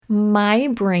My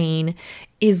brain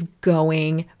is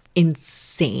going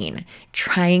insane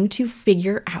trying to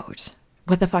figure out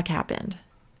what the fuck happened.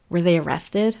 Were they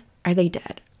arrested? Are they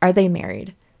dead? Are they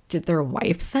married? Did their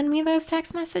wife send me those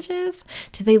text messages?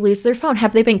 Did they lose their phone?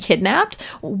 Have they been kidnapped?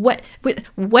 What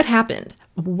happened?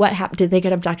 What happened? Did they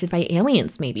get abducted by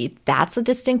aliens maybe? That's a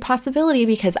distinct possibility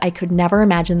because I could never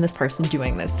imagine this person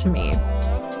doing this to me.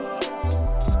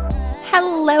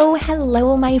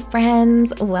 Hello, my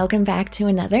friends. Welcome back to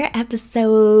another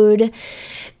episode.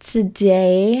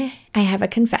 Today, I have a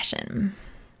confession.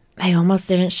 I almost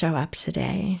didn't show up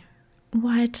today.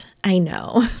 What? I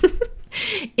know.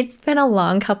 It's been a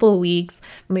long couple weeks.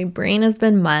 My brain has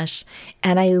been mush,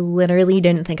 and I literally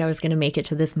didn't think I was going to make it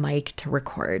to this mic to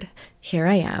record. Here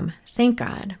I am. Thank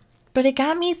God. But it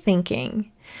got me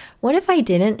thinking, what if I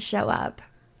didn't show up?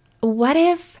 What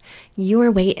if you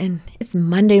were waiting? It's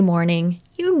Monday morning.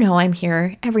 You know I'm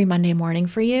here every Monday morning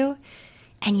for you.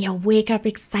 And you wake up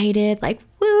excited, like,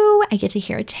 woo, I get to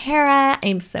hear Tara.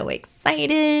 I'm so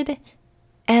excited.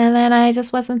 And then I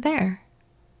just wasn't there.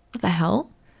 What the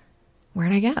hell?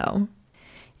 Where'd I go?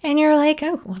 And you're like,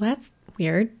 oh, well, that's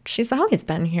weird. She's always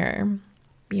been here.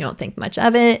 You don't think much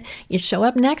of it. You show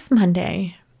up next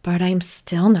Monday, but I'm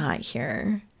still not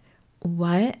here.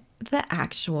 What the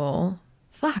actual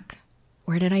fuck?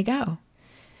 Where did I go?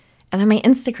 And then my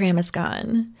Instagram is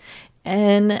gone.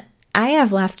 And I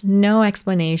have left no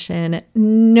explanation,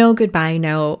 no goodbye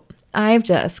note. I've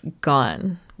just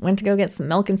gone. Went to go get some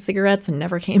milk and cigarettes and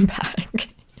never came back.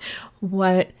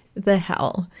 What the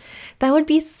hell? That would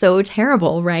be so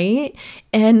terrible, right?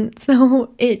 And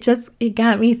so it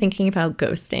got me thinking about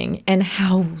ghosting and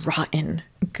how rotten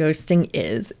ghosting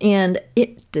is. And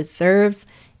it deserves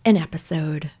an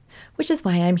episode, which is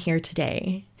why I'm here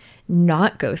today.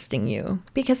 Not ghosting you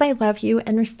because I love you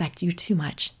and respect you too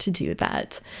much to do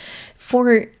that.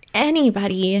 For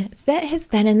anybody that has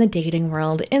been in the dating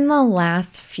world in the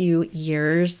last few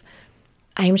years,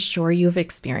 I'm sure you've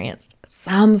experienced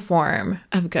some form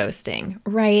of ghosting,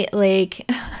 right? Like,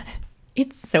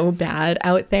 it's so bad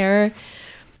out there.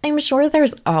 I'm sure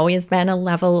there's always been a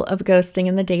level of ghosting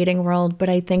in the dating world, but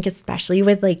I think especially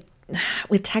with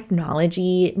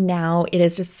technology now, it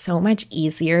is just so much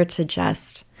easier to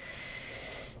just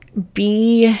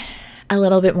be a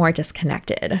little bit more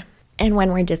disconnected. And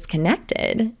when we're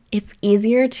disconnected, it's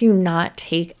easier to not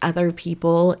take other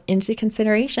people into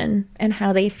consideration and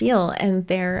how they feel and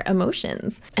their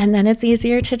emotions. And then it's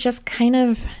easier to just kind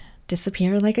of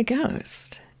disappear like a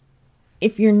ghost.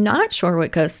 If you're not sure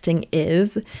what ghosting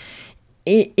is,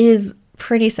 it is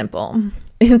pretty simple.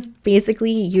 It's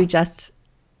basically you just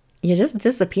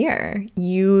disappear.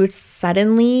 You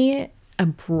suddenly,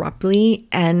 abruptly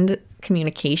end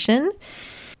communication,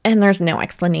 and there's no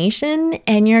explanation,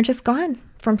 and you're just gone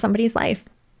from somebody's life.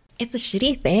 It's a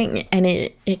shitty thing, and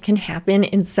it can happen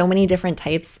in so many different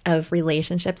types of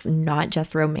relationships, not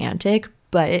just romantic,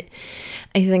 but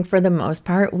I think for the most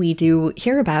part, we do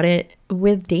hear about it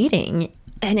with dating,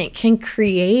 and it can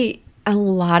create a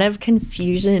lot of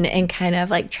confusion and kind of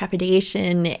like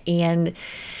trepidation and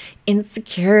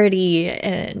insecurity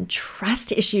and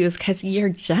trust issues because you're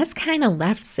just kind of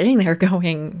left sitting there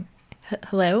going,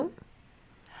 hello?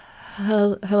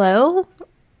 Hello?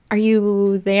 Are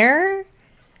you there?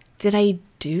 Did I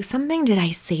do something? Did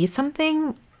I say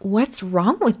something? What's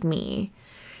wrong with me?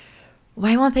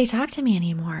 Why won't they talk to me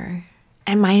anymore?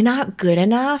 Am I not good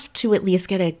enough to at least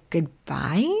get a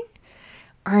goodbye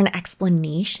or an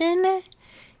explanation?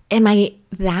 Am I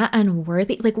that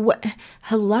unworthy? Like, what?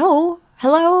 Hello?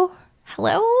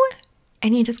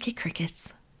 And you just get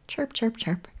crickets. Chirp, chirp,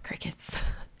 chirp, crickets.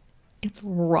 It's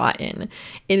rotten.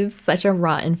 It is such a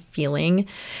rotten feeling.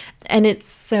 And it's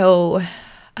so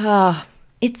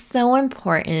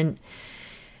important.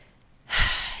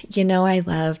 You know, I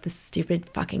love the stupid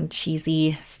fucking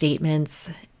cheesy statements.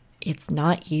 It's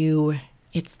not you,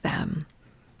 it's them.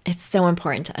 It's so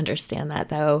important to understand that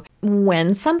though.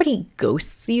 When somebody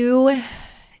ghosts you,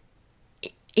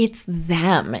 it's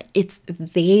them.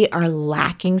 They are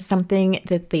lacking something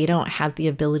that they don't have the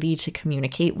ability to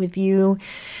communicate with you.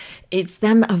 It's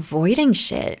them avoiding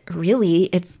shit, really.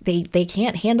 They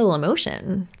can't handle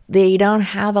emotion. They don't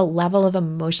have a level of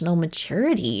emotional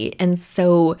maturity. And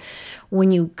so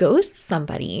when you ghost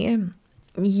somebody,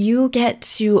 you get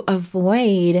to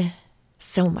avoid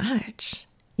so much.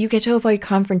 You get to avoid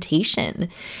confrontation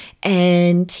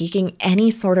and taking any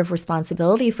sort of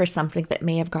responsibility for something that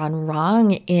may have gone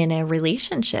wrong in a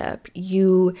relationship.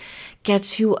 You get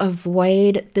to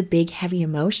avoid the big, heavy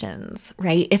emotions,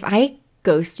 right? If I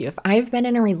ghost you, if I've been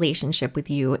in a relationship with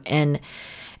you and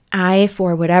I,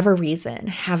 for whatever reason,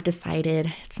 have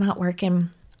decided it's not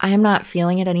working, I'm not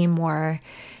feeling it anymore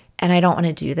and I don't want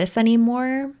to do this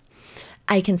anymore,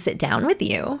 I can sit down with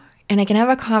you and I can have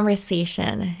a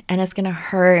conversation, and it's going to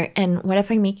hurt. And what if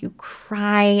I make you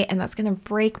cry? And that's going to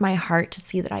break my heart to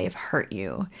see that I have hurt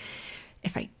you.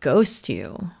 If I ghost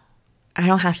you, I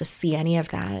don't have to see any of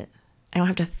that. I don't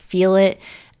have to feel it.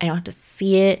 I don't have to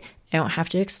see it. I don't have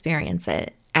to experience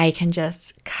it. I can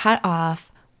just cut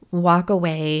off, walk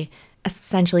away,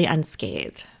 essentially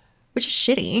unscathed, which is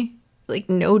shitty, like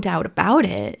no doubt about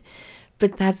it.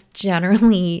 But that's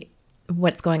generally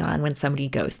what's going on when somebody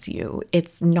ghosts you.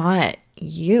 It's not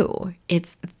you.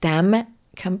 It's them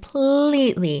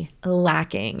completely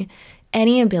lacking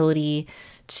any ability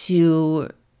to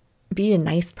be a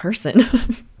nice person,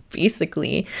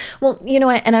 basically. Well, you know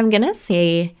what? And I'm going to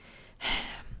say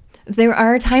there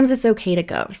are times it's okay to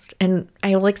ghost, and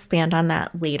I will expand on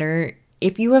that later.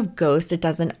 If you have ghost, it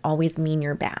doesn't always mean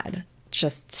you're bad,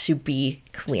 just to be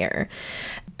clear.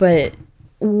 But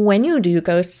when you do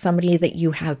ghost somebody that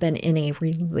you have been in a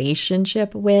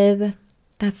relationship with,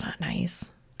 that's not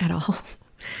nice at all.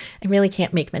 I really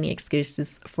can't make many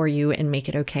excuses for you and make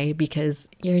it okay, because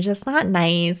you're just not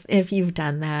nice if you've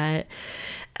done that.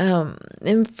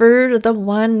 And for the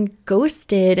one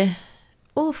ghosted,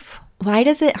 oof, why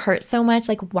does it hurt so much?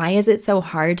 Like, why is it so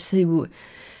hard to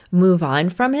move on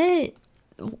from it?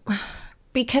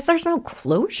 Because there's no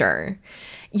closure.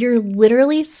 You're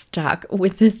literally stuck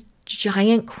with this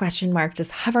giant question mark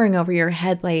just hovering over your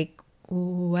head, like,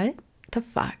 what the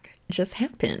fuck just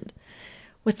happened?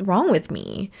 What's wrong with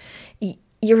me?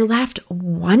 You're left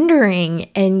wondering,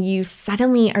 and you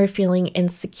suddenly are feeling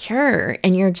insecure,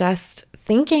 and you're just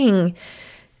thinking,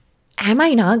 am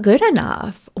I not good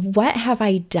enough? What have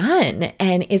I done?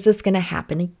 And is this going to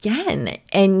happen again?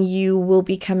 And you will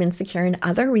become insecure in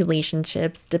other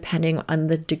relationships depending on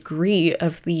the degree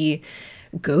of the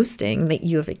ghosting that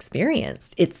you have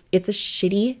experienced. It's a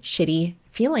shitty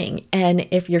feeling. And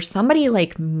if you're somebody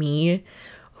like me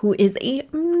who is a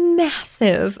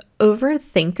massive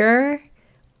overthinker,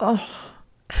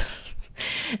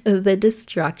 the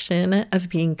destruction of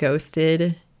being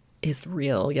ghosted is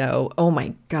real, yo. Oh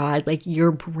my God. Like,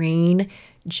 your brain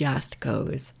just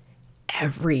goes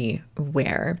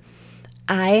everywhere.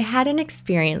 I had an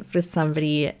experience with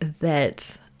somebody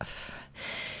that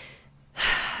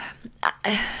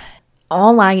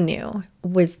all I knew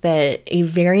was that a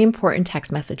very important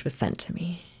text message was sent to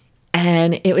me,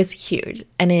 and it was huge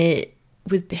and it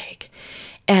was big,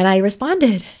 and I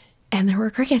responded and there were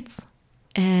crickets,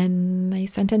 and I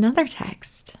sent another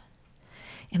text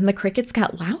and the crickets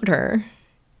got louder,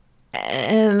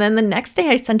 and then the next day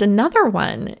I sent another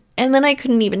one, and then I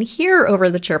couldn't even hear over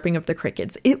the chirping of the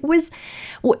crickets. It was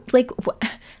like,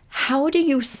 how do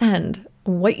you send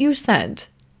what you sent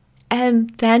and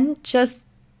then just,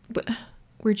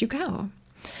 where'd you go?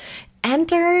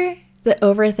 Enter the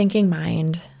overthinking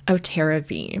mind of Tara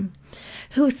V,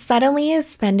 who suddenly is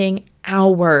spending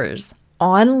hours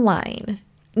online,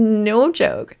 no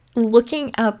joke,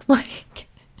 looking up, like,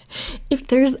 if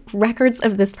there's records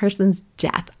of this person's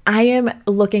death. I am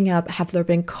looking up, have there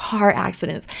been car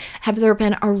accidents? Have there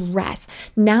been arrests?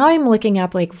 Now I'm looking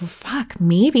up, like, fuck,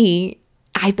 maybe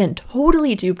I've been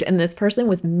totally duped and this person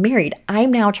was married.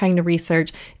 I'm now trying to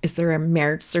research, is there a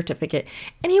marriage certificate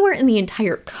anywhere in the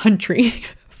entire country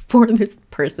for this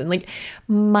person? Like,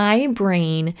 my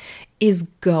brain is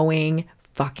going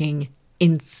fucking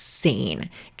insane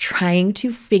trying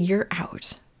to figure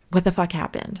out what the fuck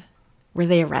happened. Were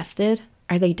they arrested?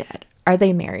 Are they dead? Are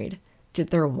they married? Did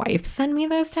their wife send me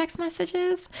those text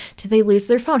messages? Did they lose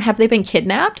their phone? Have they been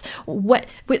kidnapped? What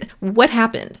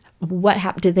happened? What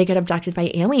happened? Did they get abducted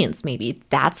by aliens? Maybe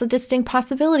that's a distinct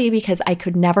possibility, because I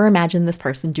could never imagine this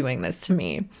person doing this to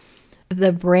me.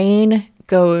 The brain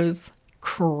goes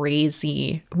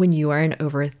crazy when you are an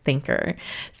overthinker.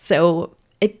 So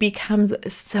it becomes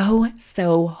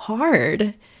so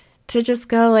hard to just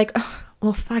go like, oh,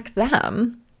 well, fuck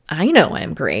them. I know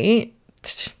I'm great.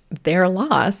 They're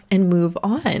lost, and move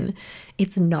on.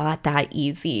 It's not that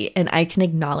easy, and I can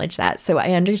acknowledge that. So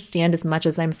I understand, as much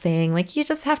as I'm saying, like, you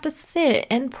just have to sit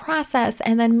and process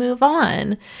and then move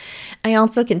on. I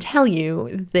also can tell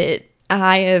you that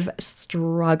I have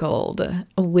struggled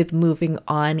with moving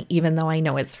on, even though I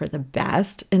know it's for the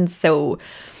best. And so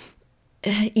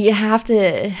you have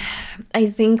to, I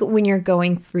think when you're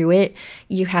going through it,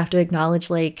 you have to acknowledge,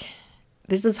 like,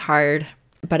 this is hard,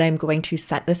 but I'm going to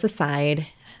set this aside.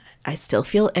 I still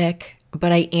feel ick,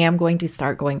 but I am going to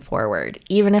start going forward,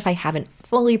 even if I haven't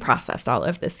fully processed all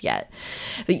of this yet.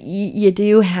 But you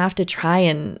do have to try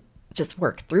and just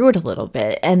work through it a little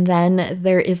bit. And then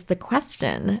there is the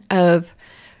question of,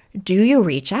 do you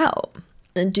reach out?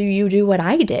 do you do what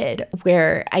I did,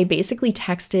 where I basically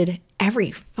texted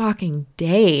every fucking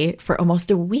day for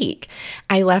almost a week?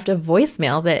 I left a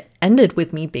voicemail that ended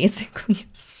with me basically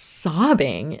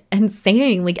sobbing and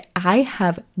saying, like, I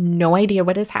have no idea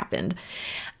what has happened.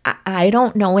 I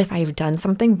don't know if I've done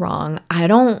something wrong. I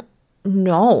don't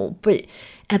know. But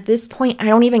at this point, I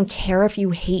don't even care if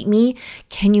you hate me.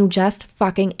 Can you just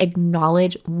fucking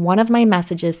acknowledge one of my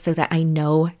messages so that I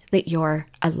know that you're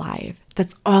alive?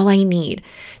 That's all I need.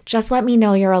 Just let me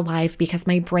know you're alive, because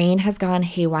my brain has gone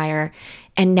haywire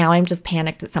and now I'm just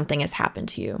panicked that something has happened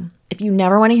to you. If you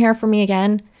never want to hear from me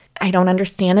again, I don't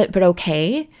understand it, but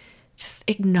okay. Just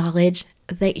acknowledge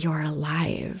that you're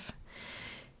alive.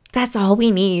 That's all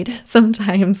we need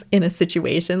sometimes in a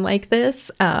situation like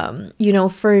this.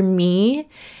 For me,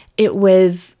 it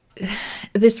was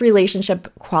this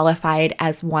relationship qualified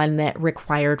as one that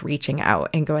required reaching out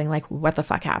and going like, what the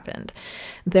fuck happened?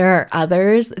 There are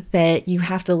others that you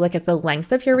have to look at the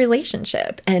length of your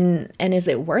relationship and is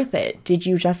it worth it? Did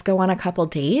you just go on a couple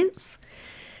dates?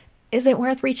 Is it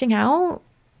worth reaching out?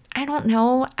 I don't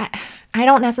know. I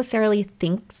don't necessarily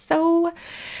think so.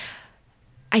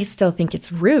 I still think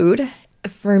it's rude.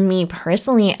 For me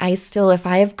personally, if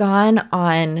I've gone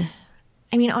on,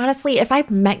 honestly, if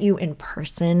I've met you in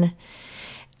person,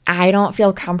 I don't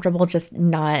feel comfortable just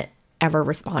not ever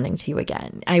responding to you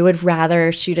again. I would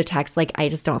rather shoot a text like, I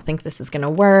just don't think this is going to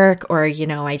work, or,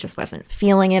 I just wasn't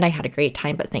feeling it. I had a great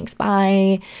time, but thanks,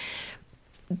 bye.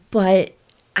 But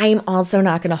I'm also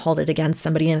not going to hold it against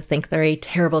somebody and think they're a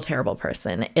terrible, terrible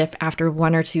person if after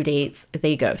 1 or 2 dates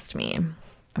they ghost me. I'm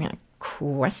going to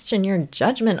question your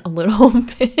judgment a little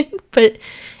bit, but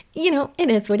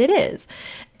it is what it is.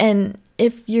 And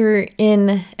if you're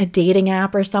in a dating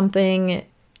app or something,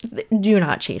 do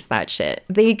not chase that shit.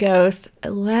 They ghost,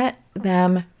 let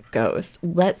them ghost.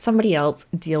 Let somebody else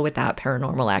deal with that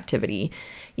paranormal activity.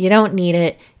 You don't need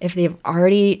it. If they've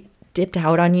already dipped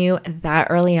out on you that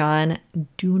early on,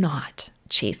 do not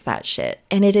chase that shit.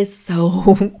 And it is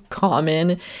so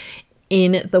common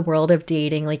in the world of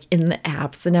dating, like in the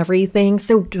apps and everything.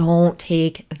 So don't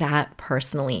take that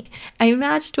personally. I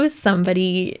matched with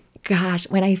somebody, gosh,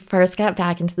 when I first got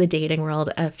back into the dating world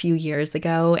a few years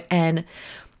ago. And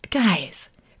guys,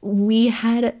 we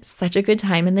had such a good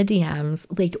time in the DMs.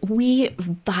 Like, we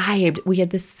vibed. We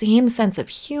had the same sense of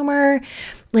humor.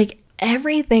 Like,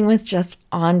 everything was just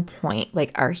on point.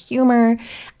 Like, our humor,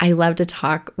 I love to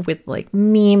talk with like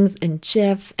memes and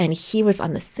GIFs, and he was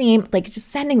on the same, like just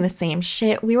sending the same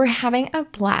shit. We were having a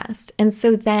blast. And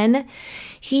so then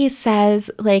he says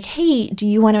like, hey, do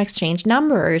you want to exchange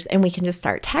numbers and we can just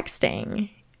start texting?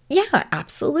 Yeah,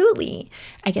 absolutely.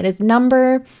 I get his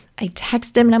number. I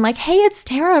text him and I'm like, hey, it's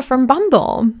Tara from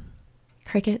Bumble.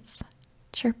 Crickets.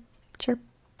 Chirp, chirp,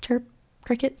 chirp,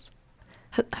 crickets.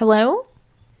 Hello?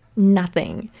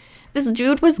 Nothing. This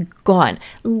dude was gone.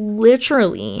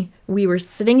 Literally, we were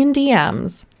sitting in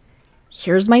DMs.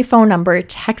 Here's my phone number.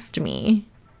 Text me.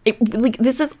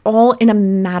 This is all in a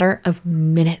matter of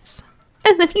minutes.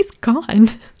 And then he's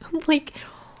gone. Like,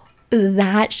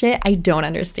 that shit, I don't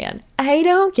understand. I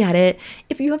don't get it.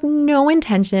 If you have no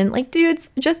intention, like, dudes,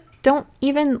 just don't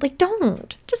even, like,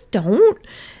 just don't.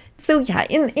 So yeah,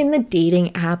 in the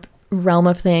dating app realm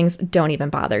of things, don't even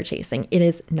bother chasing. It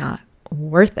is not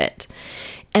worth it.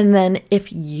 And then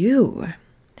if you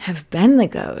have been the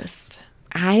ghost,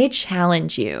 I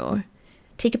challenge you,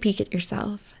 take a peek at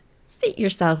yourself. Sit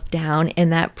yourself down in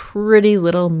that pretty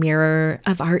little mirror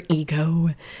of our ego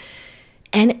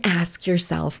and ask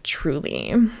yourself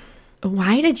truly,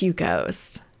 why did you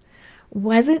ghost?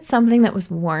 Was it something that was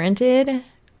warranted,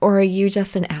 or are you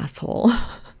just an asshole?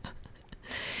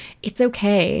 It's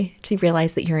okay to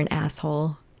realize that you're an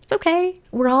asshole. It's okay.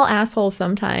 We're all assholes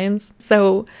sometimes.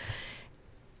 So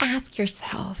ask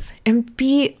yourself and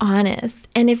be honest.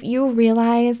 And if you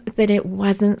realize that it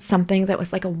wasn't something that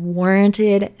was like a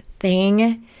warranted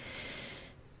thing,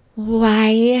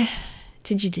 why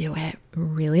did you do it?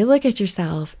 Really look at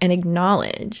yourself and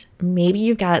acknowledge maybe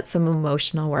you've got some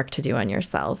emotional work to do on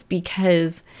yourself,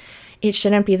 because it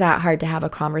shouldn't be that hard to have a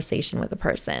conversation with a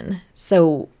person.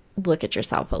 So look at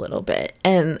yourself a little bit.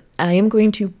 And I am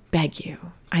going to beg you,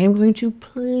 I am going to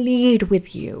plead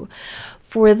with you,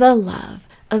 for the love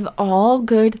of all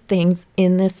good things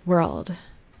in this world,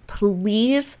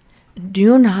 please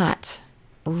do not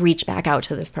reach back out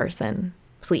to this person.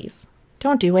 Please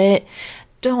don't do it.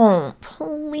 Don't,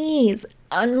 please,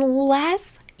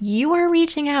 unless you are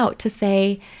reaching out to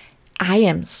say, I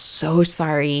am so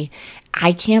sorry.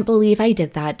 I can't believe I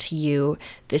did that to you.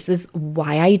 This is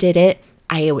why I did it.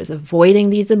 I was avoiding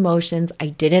these emotions. I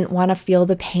didn't want to feel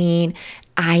the pain.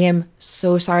 I am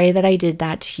so sorry that I did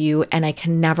that to you, and I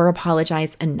can never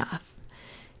apologize enough.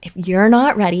 If you're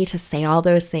not ready to say all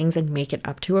those things and make it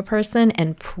up to a person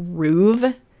and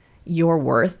prove your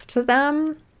worth to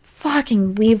them,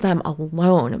 fucking leave them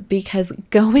alone, because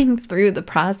going through the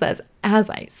process, as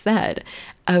I said,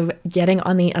 of getting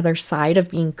on the other side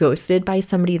of being ghosted by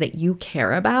somebody that you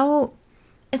care about,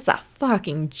 it's a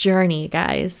fucking journey,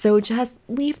 guys. So just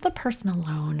leave the person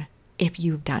alone if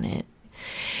you've done it.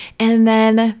 And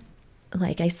then,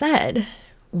 like I said,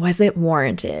 was it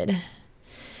warranted?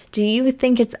 Do you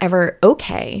think it's ever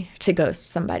okay to ghost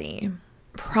somebody?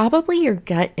 Probably your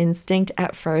gut instinct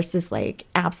at first is like,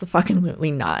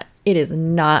 absolutely not. It is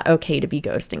not okay to be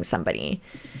ghosting somebody.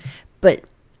 But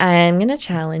I'm going to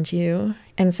challenge you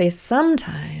and say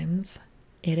sometimes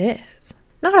it is.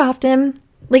 Not often.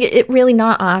 Like, it really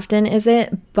not often, is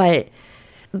it? But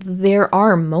there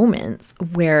are moments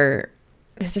where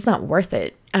it's just not worth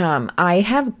it. I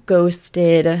have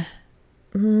ghosted,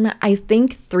 I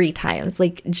think 3 times,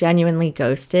 like genuinely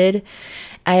ghosted.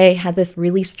 I had this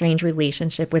really strange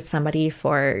relationship with somebody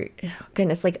for,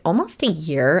 goodness, like almost a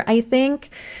year, I think.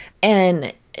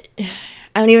 And I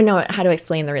don't even know how to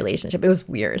explain the relationship. It was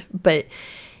weird, but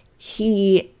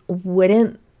he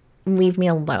wouldn't leave me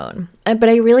alone. But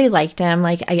I really liked him.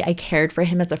 Like I cared for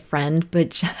him as a friend, but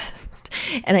just,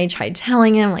 and I tried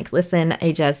telling him like, listen,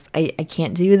 I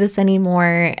can't do this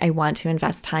anymore. I want to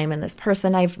invest time in this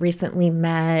person I've recently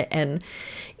met. And,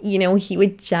 you know, he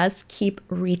would just keep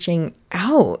reaching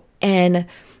out, and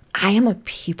I am a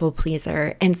people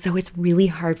pleaser. And so it's really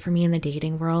hard for me in the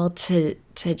dating world to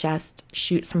just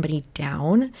shoot somebody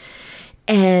down.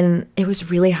 And it was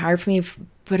really hard for me,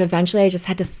 but eventually I just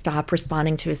had to stop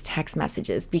responding to his text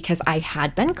messages because I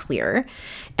had been clear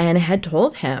and had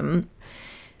told him.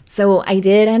 So I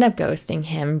did end up ghosting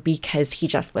him because he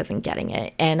just wasn't getting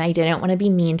it. And I didn't want to be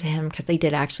mean to him because I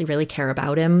did actually really care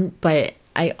about him, but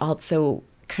I also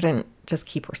couldn't just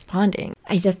keep responding.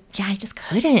 I just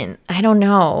couldn't. I don't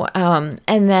know.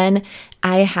 And then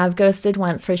I have ghosted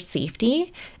once for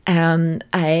safety.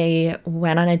 I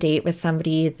went on a date with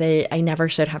somebody that I never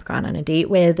should have gone on a date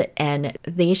with, and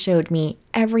they showed me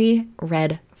every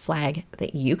red flag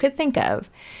that you could think of,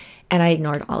 and I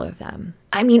ignored all of them.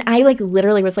 I mean, I like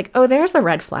literally was like, oh, there's a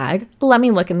red flag. Let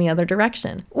me look in the other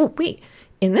direction. Oh, wait.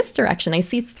 In this direction, I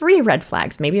see 3 red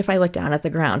flags. Maybe if I look down at the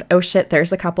ground, oh shit,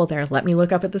 there's a couple there. Let me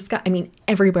look up at the sky. I mean,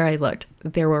 everywhere I looked,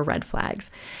 there were red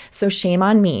flags. So shame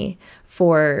on me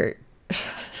for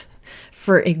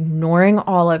ignoring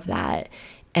all of that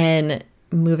and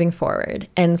moving forward.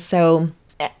 And so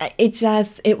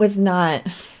it was not,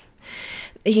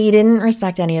 he didn't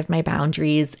respect any of my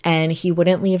boundaries, and he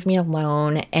wouldn't leave me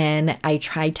alone. And I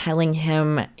tried telling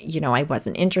him, you know, I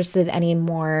wasn't interested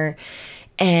anymore.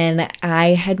 And I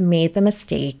had made the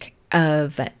mistake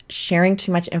of sharing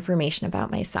too much information about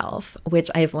myself,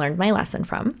 which I've learned my lesson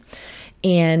from.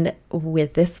 And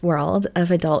with this world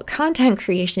of adult content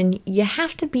creation, you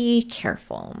have to be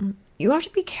careful. You have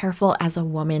to be careful as a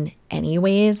woman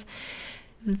anyways.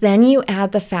 Then you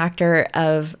add the factor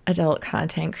of adult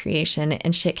content creation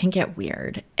and shit can get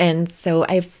weird. And so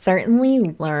I've certainly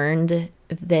learned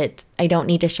that I don't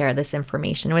need to share this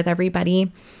information with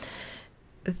everybody.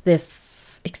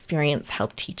 This experience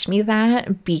helped teach me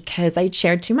that because I'd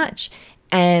shared too much,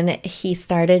 and he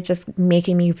started just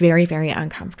making me very, very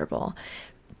uncomfortable.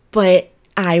 But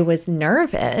I was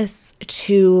nervous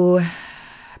to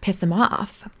piss him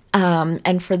off.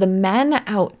 And for the men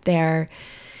out there,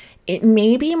 it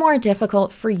may be more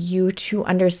difficult for you to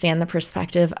understand the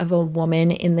perspective of a woman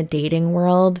in the dating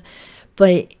world,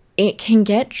 but it can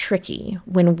get tricky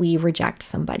when we reject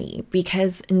somebody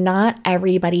because not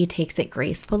everybody takes it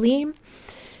gracefully.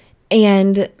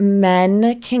 And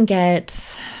men can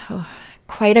get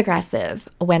quite aggressive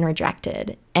when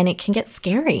rejected, and it can get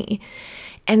scary.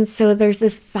 And so there's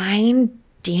this fine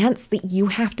dance that you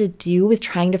have to do with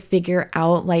trying to figure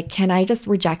out, like, can I just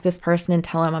reject this person and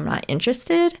tell him I'm not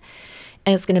interested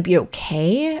and it's going to be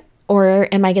okay? Or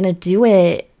am I going to do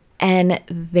it and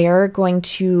they're going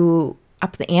to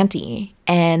up the ante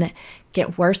and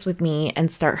get worse with me and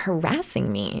start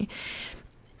harassing me?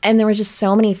 And there were just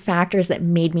so many factors that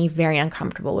made me very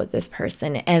uncomfortable with this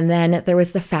person. And then there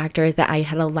was the factor that I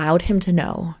had allowed him to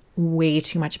know way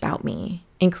too much about me,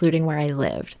 including where I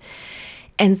lived.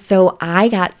 And so I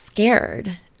got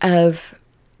scared of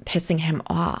pissing him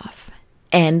off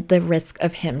and the risk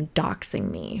of him doxing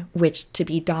me, which to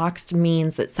be doxed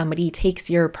means that somebody takes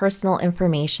your personal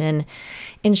information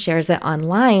and shares it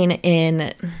online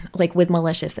in like with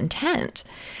malicious intent.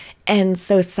 And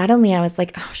so suddenly I was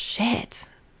like, oh shit.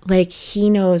 Like,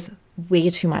 he knows way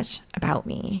too much about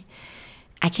me.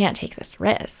 I can't take this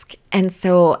risk. And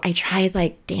so I tried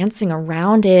like dancing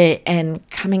around it and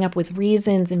coming up with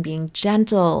reasons and being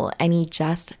gentle, and he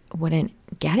just wouldn't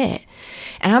get it.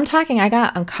 And I'm talking, I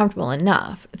got uncomfortable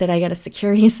enough that I got a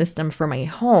security system for my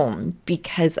home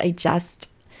because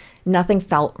nothing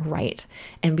felt right.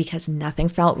 And because nothing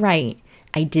felt right,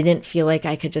 I didn't feel like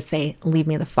I could just say, leave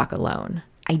me the fuck alone.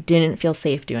 I didn't feel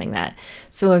safe doing that.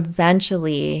 So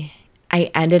eventually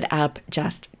I ended up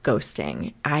just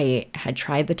ghosting. I had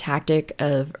tried the tactic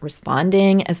of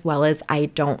responding, as well as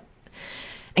I'm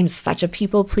such a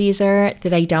people pleaser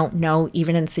that I don't know,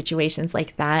 even in situations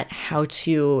like that, how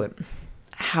to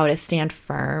stand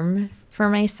firm for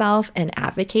myself and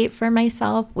advocate for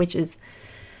myself, which is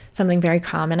something very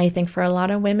common, I think, for a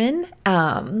lot of women.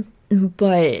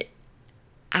 But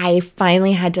I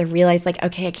finally had to realize, like,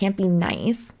 okay, I can't be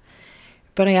nice,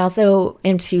 but I also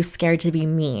am too scared to be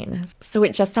mean. So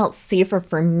it just felt safer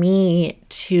for me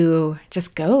to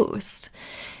just ghost.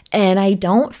 And I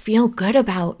don't feel good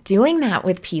about doing that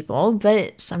with people,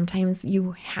 but sometimes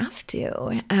you have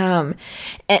to. And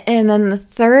then the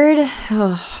third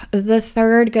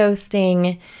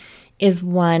ghosting is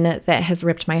one that has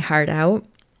ripped my heart out,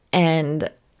 and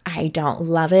I don't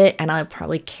love it, and I'll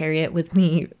probably carry it with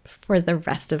me for the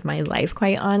rest of my life,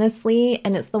 quite honestly.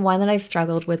 And it's the one that I've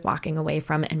struggled with walking away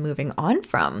from and moving on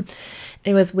from.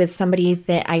 It was with somebody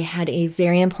that I had a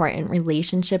very important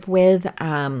relationship with.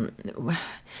 I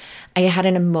had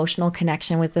an emotional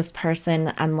connection with this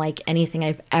person unlike anything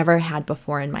I've ever had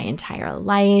before in my entire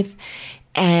life.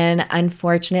 And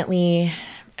unfortunately,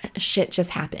 shit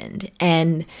just happened.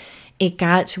 And it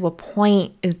got to a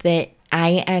point that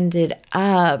I ended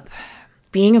up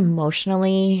being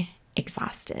emotionally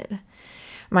exhausted.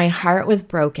 My heart was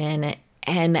broken,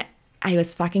 and I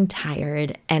was fucking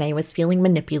tired, and I was feeling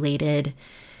manipulated,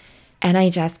 and I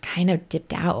just kind of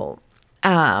dipped out.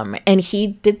 And he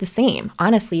did the same.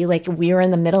 Honestly, like, we were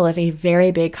in the middle of a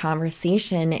very big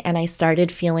conversation, and I started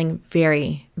feeling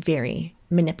very, very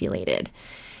manipulated.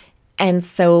 And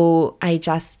so I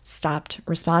just stopped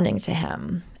responding to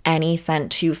him. And he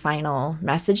sent 2 final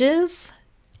messages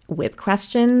with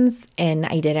questions, and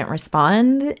I didn't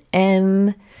respond.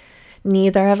 And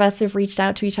neither of us have reached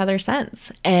out to each other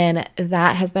since. And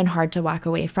that has been hard to walk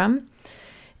away from.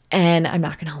 And I'm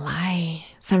not going to lie,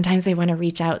 sometimes I want to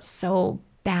reach out so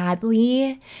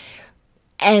badly.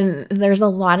 And there's a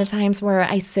lot of times where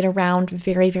I sit around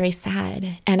very, very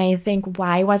sad. And I think,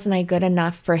 why wasn't I good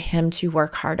enough for him to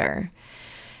work harder?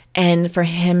 And for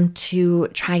him to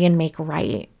try and make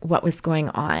right what was going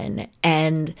on?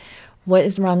 And what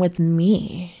is wrong with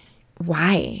me?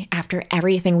 Why? After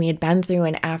everything we had been through,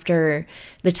 and after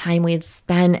the time we had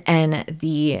spent, and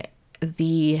the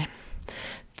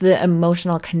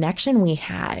emotional connection we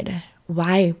had,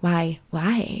 why?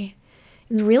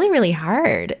 It's really, really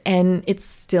hard. And it's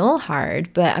still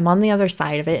hard, but I'm on the other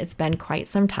side of it. It's been quite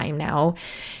some time now,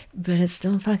 but it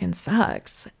still fucking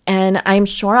sucks. And I'm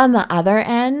sure on the other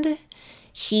end,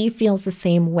 he feels the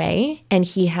same way, and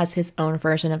he has his own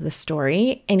version of the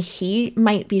story. And he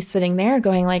might be sitting there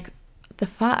going like, the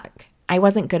fuck? I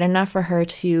wasn't good enough for her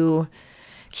to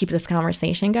keep this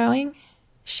conversation going.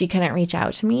 She couldn't reach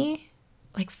out to me.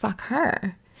 Like, fuck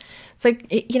her. So,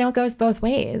 it goes both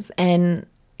ways. And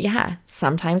yeah,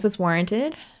 sometimes it's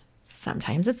warranted.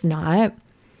 Sometimes it's not.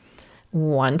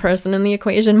 One person in the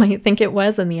equation might think it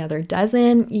was and the other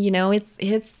doesn't.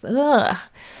 It's ugh.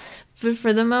 But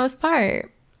for the most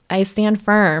part, I stand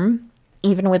firm,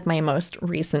 even with my most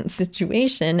recent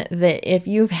situation, that if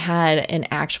you've had an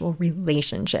actual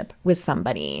relationship with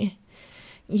somebody,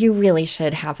 you really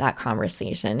should have that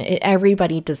conversation.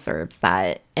 Everybody deserves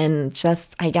that. And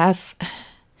just, I guess,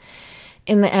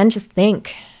 in the end, just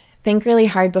think really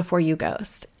hard before you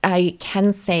ghost. I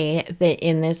can say that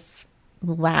in this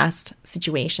last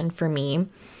situation for me,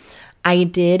 I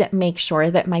did make sure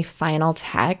that my final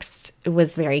text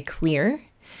was very clear,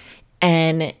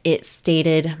 and it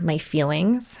stated my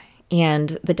feelings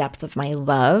and the depth of my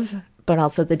love, but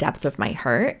also the depth of my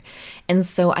hurt. And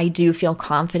so I do feel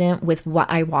confident with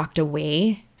what I walked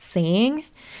away saying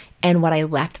and what I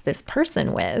left this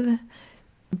person with.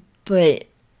 But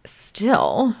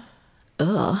still,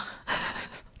 ugh.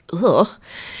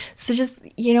 So just,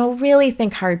 really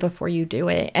think hard before you do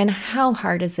it. And how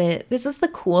hard is it? This is the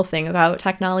cool thing about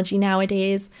technology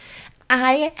nowadays.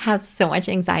 I have so much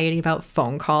anxiety about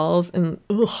phone calls, and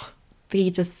they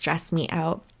just stress me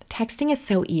out. Texting is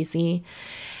so easy.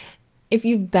 If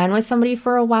you've been with somebody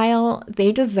for a while,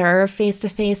 they deserve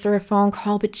face-to-face or a phone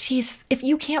call. But Jesus, if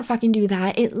you can't fucking do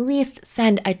that, at least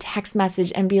send a text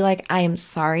message and be like, I am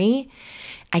sorry.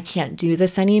 I can't do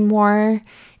this anymore,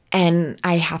 and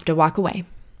I have to walk away.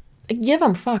 Give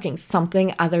them fucking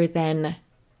something other than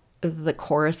the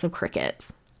chorus of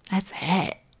crickets. That's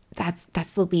it.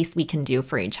 That's the least we can do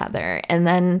for each other. And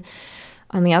then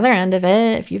on the other end of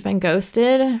it, if you've been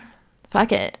ghosted,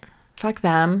 fuck it. Fuck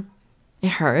them. It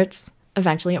hurts.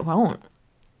 Eventually it won't.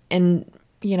 And,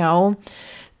 you know,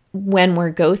 when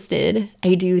we're ghosted,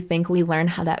 I do think we learn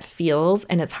how that feels,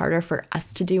 and it's harder for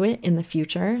us to do it in the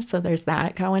future. So there's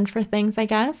that going for things, I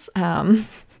guess.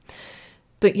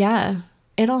 But yeah,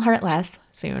 it'll hurt less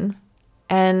soon.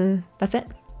 And that's it.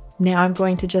 Now I'm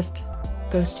going to just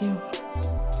ghost you.